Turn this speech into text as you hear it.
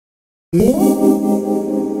Hi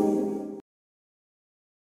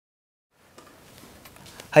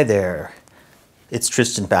there, it's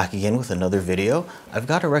Tristan back again with another video. I've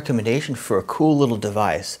got a recommendation for a cool little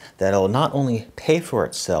device that'll not only pay for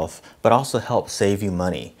itself, but also help save you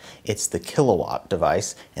money. It's the Kiill-A-Watt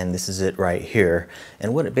device, and this is it right here.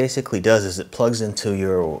 And what it basically does is it plugs into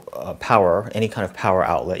your power, any kind of power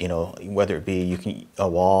outlet, whether it be a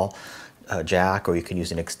wall, a jack, or you can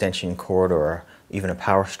use an extension cord or even a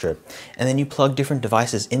power strip, and then you plug different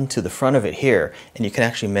devices into the front of it here, and you can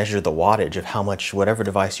actually measure the wattage of how much whatever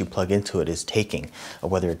device you plug into it is taking,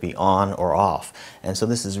 whether it be on or off. And so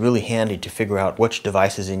this is really handy to figure out which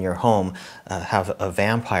devices in your home have a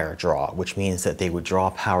vampire draw, which means that they would draw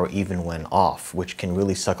power even when off, which can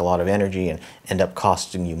really suck a lot of energy and end up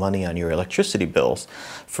costing you money on your electricity bills.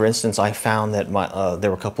 For instance, I found that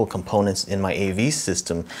there were a couple of components in my AV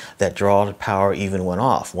system that draw power even when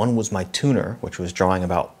off. One was my tuner, which was drawing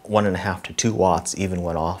about 1.5 to 2 watts even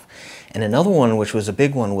when off. And another one, which was a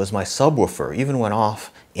big one, was my subwoofer. Even when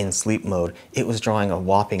off in sleep mode, it was drawing a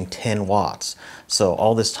whopping 10 watts. So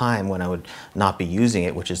all this time when I would not be using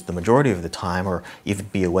it, which is the majority of the time, or even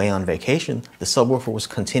be away on vacation, the subwoofer was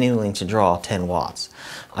continuing to draw 10 watts.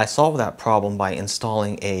 I solved that problem by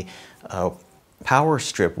installing a power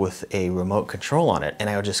strip with a remote control on it, and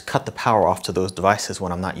I would just cut the power off to those devices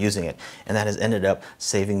when I'm not using it, and that has ended up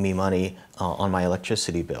saving me money on my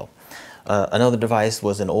electricity bill. Another device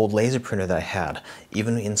was an old laser printer that I had.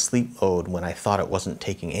 Even in sleep mode, when I thought it wasn't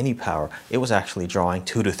taking any power, it was actually drawing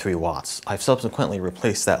 2 to 3 watts. I've subsequently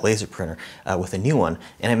replaced that laser printer with a new one,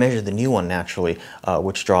 and I measured the new one naturally,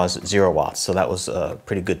 which draws 0 watts, so that was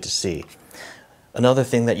pretty good to see. Another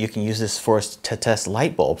thing that you can use this for is to test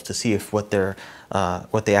light bulbs to see if what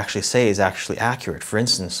they actually say is actually accurate. For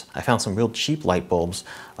instance, I found some real cheap light bulbs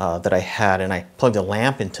that I had, and I plugged a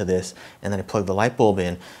lamp into this, and then I plugged the light bulb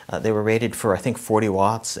in. They were rated for, I think, 40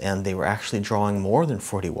 watts, and they were actually drawing more than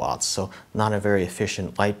 40 watts, so not a very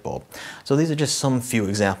efficient light bulb. So these are just some few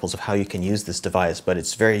examples of how you can use this device, but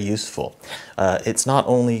it's very useful. It's not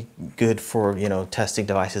only good for, testing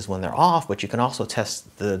devices when they're off, but you can also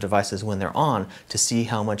test the devices when they're on to see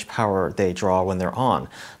how much power they draw when they're on.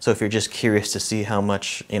 So if you're just curious to see how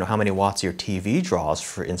much, how many watts your TV draws,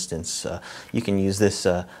 for instance, you can use this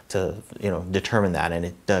to, determine that, and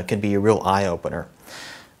it can be a real eye-opener.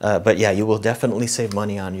 But yeah, you will definitely save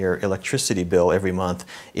money on your electricity bill every month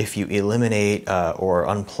if you eliminate or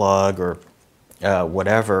unplug or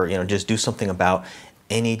whatever, just do something about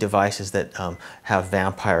any devices that have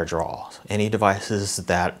vampire draws, any devices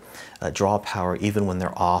that draw power even when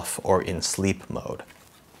they're off or in sleep mode.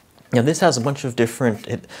 Now this has a bunch of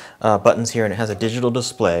different buttons here, and it has a digital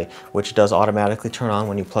display which does automatically turn on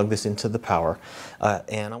when you plug this into the power.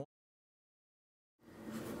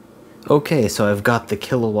 Okay, so I've got the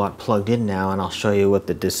Kiill-A-Watt plugged in now, and I'll show you what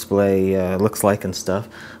the display looks like and stuff.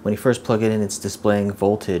 When you first plug it in, it's displaying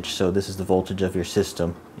voltage, so this is the voltage of your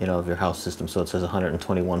system, of your house system, so it says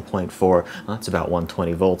 121.4. That's about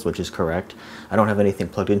 120 volts, which is correct. I don't have anything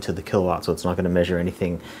plugged into the Kiill-A-Watt, so it's not going to measure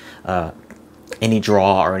anything, any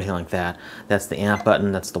draw or anything like that. That's the amp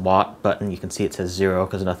button, that's the watt button. You can see it says 0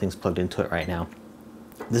 because nothing's plugged into it right now.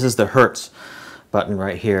 This is the hertz button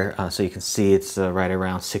right here, so you can see it's right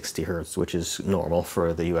around 60 hertz, which is normal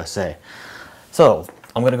for the USA. So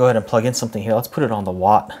I'm going to go ahead and plug in something here. Let's put it on the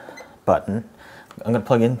watt button. I'm going to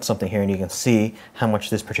plug in something here, and you can see how much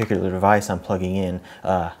this particular device I'm plugging in,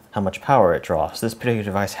 how much power it draws. This particular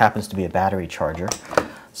device happens to be a battery charger.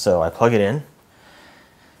 So I plug it in,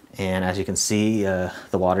 and as you can see, the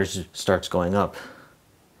wattage starts going up.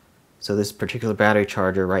 So this particular battery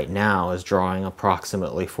charger right now is drawing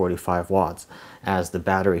approximately 45 watts. As the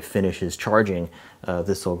battery finishes charging,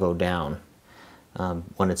 this will go down.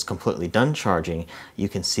 When it's completely done charging, you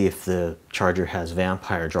can see if the charger has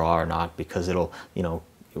vampire draw or not, because it'll,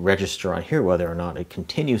 register on here whether or not it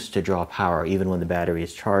continues to draw power even when the battery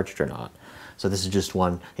is charged or not. So this is just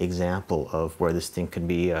one example of where this thing can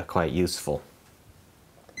be quite useful.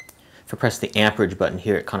 If I press the amperage button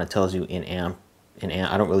here, it kind of tells you in amp.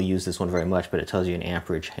 I don't really use this one very much, but it tells you in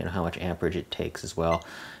amperage, how much amperage it takes as well.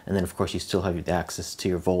 And then of course you still have access to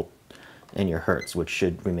your volt and your hertz, which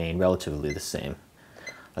should remain relatively the same.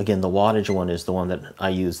 Again, the wattage one is the one that I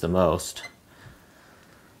use the most.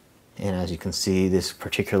 And as you can see, this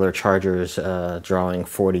particular charger is drawing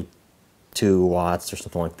 42 watts or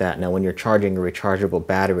something like that. Now when you're charging a rechargeable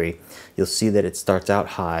battery, you'll see that it starts out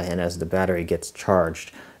high, and as the battery gets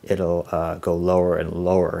charged, it'll go lower and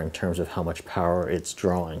lower in terms of how much power it's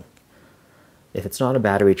drawing. If it's not a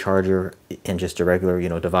battery charger and just a regular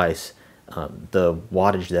device, the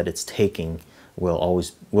wattage that it's taking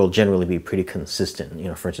will generally be pretty consistent. You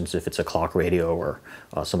know, for instance, if it's a clock radio or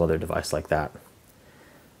some other device like that.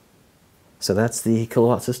 So that's the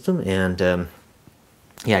Kiill-A-Watt system, and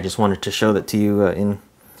yeah, I just wanted to show that to you in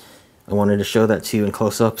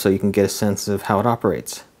close up so you can get a sense of how it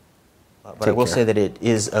operates. But I will say that it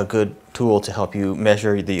is a good tool to help you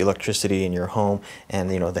measure the electricity in your home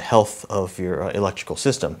and, you know, the health of your electrical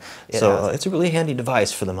system. So it's a really handy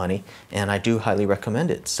device for the money, and I do highly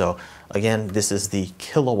recommend it. So again, this is the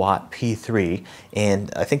Kiill-A-Watt P3,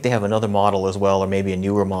 and I think they have another model as well, or maybe a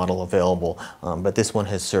newer model available, but this one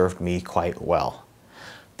has served me quite well.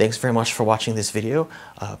 Thanks very much for watching this video.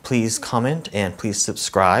 Please comment and please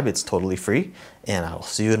subscribe. It's totally free, and I will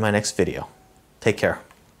see you in my next video. Take care.